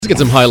Let's get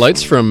some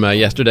highlights from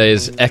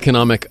yesterday's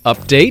economic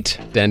update.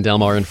 Dan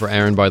Delmar in for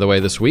Aaron, by the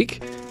way, this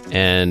week.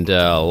 And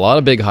a lot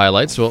of big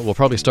highlights. We'll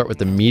probably start with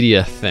the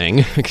media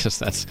thing, because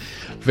that's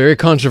very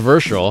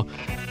controversial.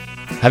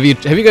 Have you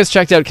guys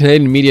checked out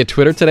Canadian media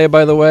Twitter today,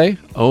 by the way?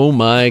 Oh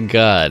my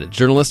God.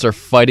 Journalists are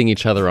fighting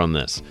each other on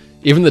this.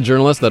 Even the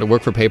journalists that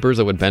work for papers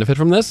that would benefit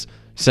from this,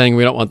 saying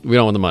we don't want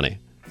the money.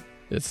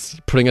 It's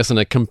putting us in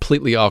a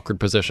completely awkward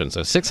position. So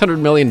 $600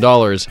 million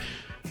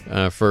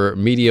for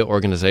media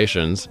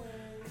organizations.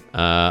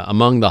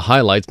 Among the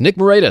highlights, Nick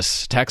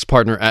Moraitis, tax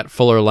partner at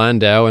Fuller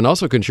Landau, and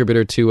also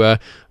contributor to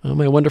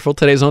my wonderful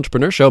Today's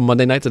Entrepreneur Show,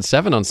 Monday nights at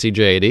 7 on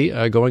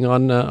CJAD, going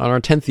on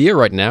our 10th year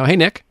right now. Hey,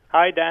 Nick.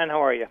 Hi, Dan.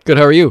 How are you? Good.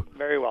 How are you?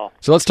 Very well.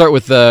 So let's start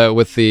with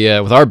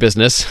our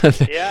business.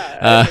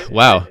 Yeah.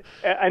 Wow.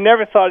 I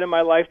never thought in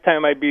my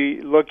lifetime I'd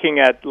be looking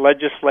at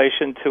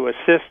legislation to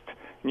assist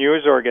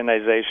news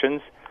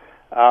organizations,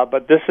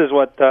 but this is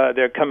what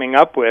they're coming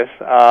up with.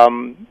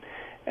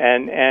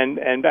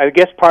 And I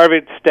guess part of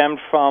it stemmed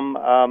from,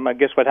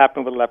 what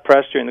happened with La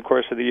Presse during the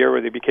course of the year,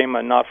 where they became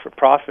a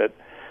not-for-profit.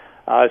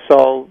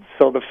 So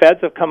the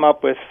feds have come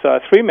up with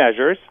three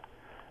measures.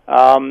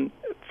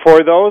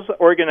 For those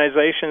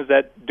organizations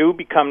that do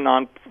become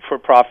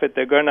non-for-profit,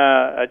 they're going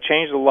to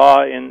change the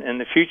law in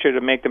the future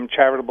to make them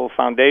charitable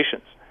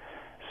foundations,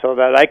 so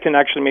that I can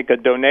actually make a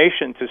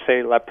donation to,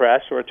 say, La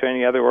Presse or to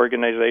any other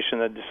organization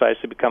that decides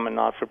to become a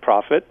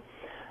not-for-profit.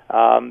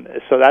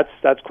 So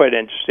that's quite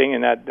interesting.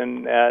 And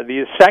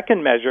the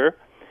second measure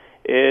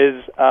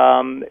is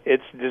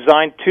it's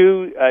designed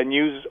to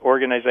news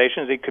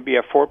organizations. It could be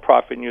a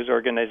for-profit news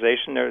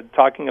organization. They're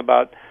talking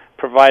about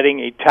providing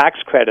a tax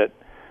credit,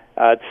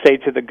 say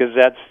to the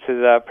gazettes,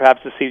 to perhaps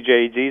the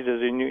CJADs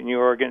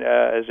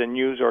as a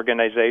news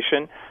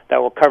organization that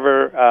will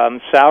cover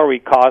salary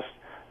costs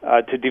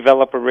to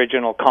develop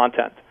original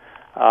content.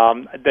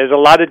 There's a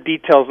lot of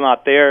details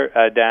not there,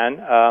 Dan.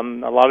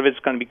 A lot of it's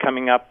going to be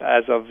coming up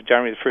as of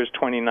January 1st,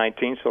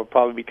 2019, so it'll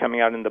probably be coming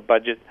out in the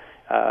budget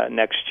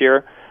next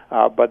year.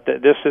 But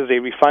this is a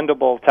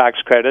refundable tax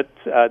credit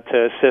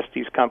to assist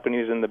these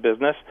companies in the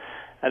business.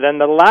 And then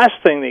the last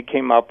thing they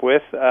came up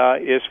with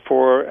is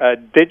for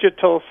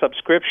digital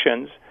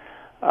subscriptions.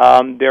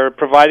 They're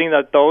providing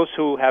that those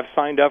who have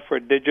signed up for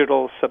a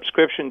digital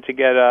subscription to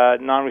get a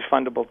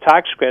non-refundable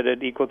tax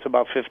credit equal to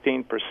about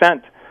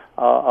 15%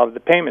 of the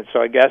payment.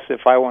 So I guess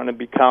if I want to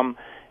become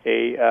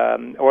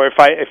or if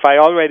I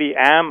already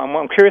am,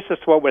 I'm curious as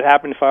to what would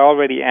happen if I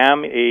already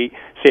am a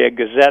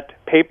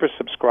Gazette paper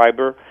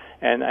subscriber,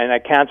 and I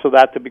cancel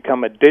that to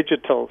become a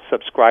digital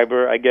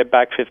subscriber. I get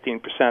back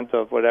 15%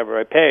 of whatever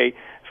I pay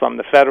from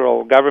the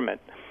federal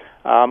government.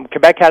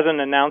 Quebec hasn't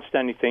announced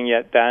anything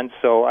yet, Dan,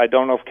 so I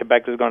don't know if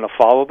Quebec is going to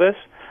follow this.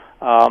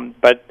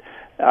 But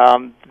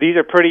these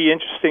are pretty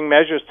interesting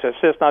measures to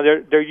assist. Now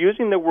they're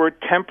using the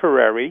word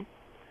temporary.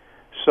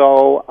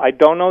 So I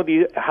don't know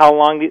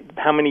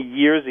how many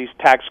years these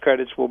tax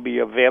credits will be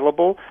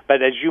available.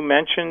 But as you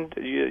mentioned,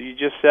 you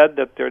just said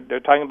that they're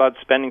talking about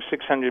spending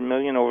 $600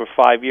 million over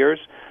 5 years.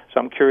 So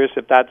I'm curious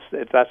if that's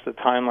the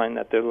timeline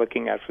that they're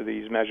looking at for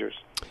these measures.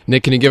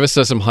 Nick, can you give us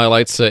some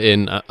highlights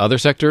in other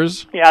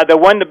sectors? Yeah,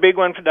 the big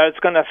one that's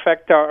going to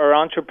affect our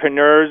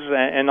entrepreneurs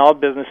and all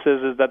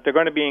businesses is that they're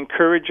going to be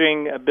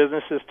encouraging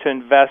businesses to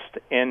invest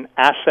in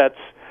assets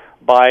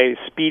by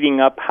speeding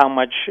up how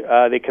much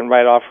they can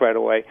write off right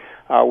away.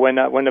 When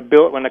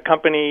a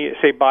company,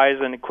 say, buys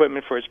an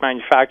equipment for its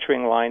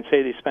manufacturing line,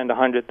 say they spend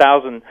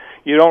 $100,000,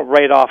 you don't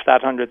write off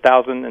that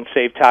 $100,000 and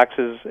save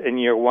taxes in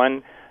year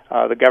one.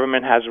 The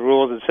government has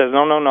rules that says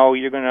no,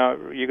 you're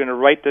gonna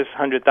write this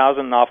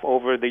 $100,000 off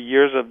over the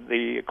years of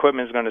the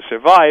equipment is going to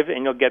survive,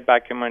 and you'll get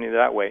back your money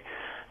that way.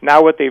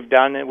 Now what they've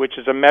done, which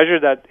is a measure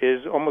that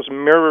is almost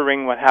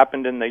mirroring what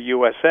happened in the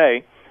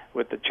USA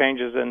with the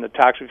changes in the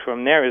tax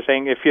reform there, is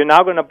saying if you're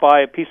now going to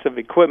buy a piece of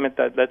equipment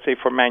that, let's say,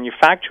 for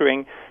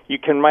manufacturing, you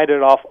can write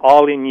it off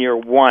all in year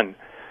one,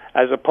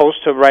 as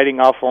opposed to writing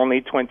off only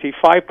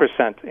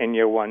 25% in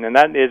year one. And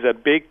that is a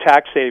big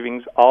tax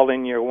savings all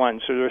in year one.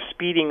 So they're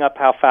speeding up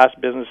how fast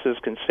businesses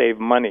can save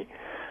money.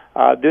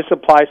 This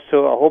applies to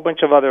a whole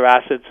bunch of other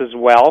assets as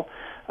well.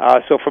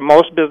 So for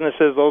most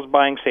businesses, those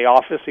buying, say,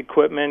 office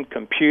equipment,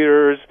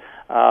 computers,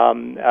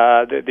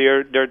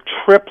 they're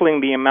tripling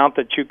the amount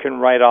that you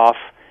can write off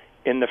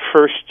in the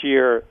first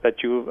year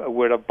that you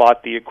would have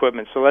bought the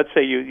equipment. So let's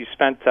say you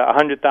spent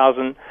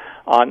 $100,000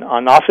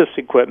 on office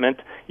equipment,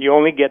 you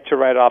only get to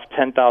write off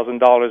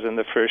 $10,000 in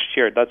the first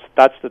year.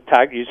 That's the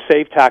tax. You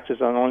save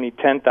taxes on only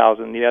 $10,000.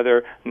 The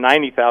other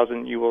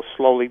 $90,000 you will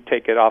slowly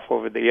take it off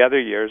over the other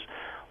years.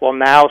 Well,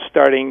 now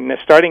starting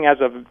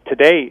as of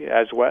today,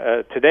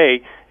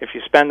 today, if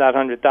you spend that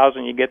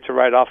 $100,000, you get to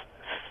write off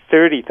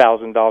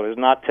 $30,000,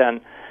 not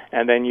 $10,000.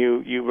 And then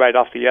you write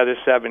off the other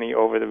 70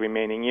 over the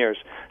remaining years.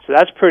 So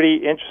that's pretty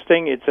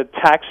interesting. It's a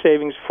tax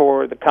savings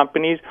for the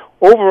companies.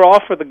 Overall,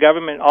 for the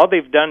government, all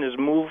they've done is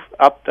move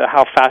up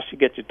how fast you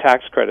get your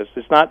tax credits.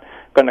 It's not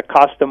going to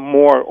cost them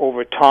more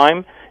over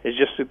time.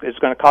 It's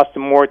going to cost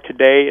them more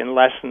today and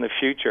less in the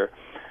future.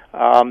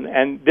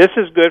 And this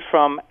is good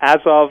from as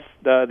of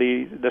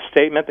the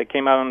statement that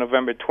came out on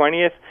November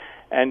 20th,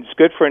 and it's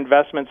good for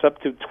investments up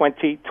to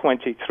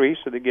 2023.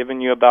 So they're giving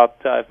you about,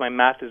 if my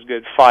math is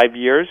good, 5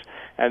 years,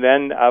 and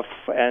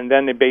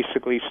then it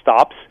basically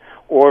stops,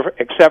 or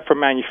except for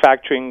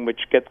manufacturing, which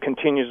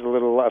continues a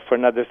little for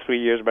another 3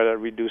 years but at a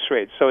reduced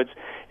rate. So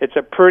it's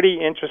a pretty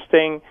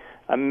interesting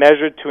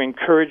measure to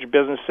encourage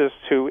businesses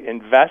to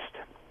invest,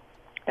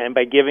 and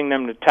by giving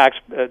them the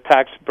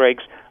tax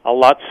breaks a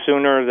lot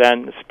sooner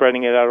than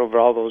spreading it out over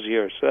all those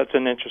years. So that's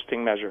an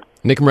interesting measure.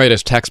 Nick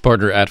Moraitis, tax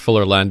partner at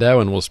Fuller Landau,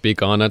 and we'll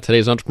speak on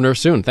today's Entrepreneur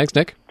soon. Thanks,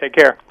 Nick. Take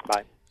care.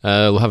 Bye.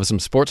 We'll have some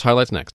sports highlights next.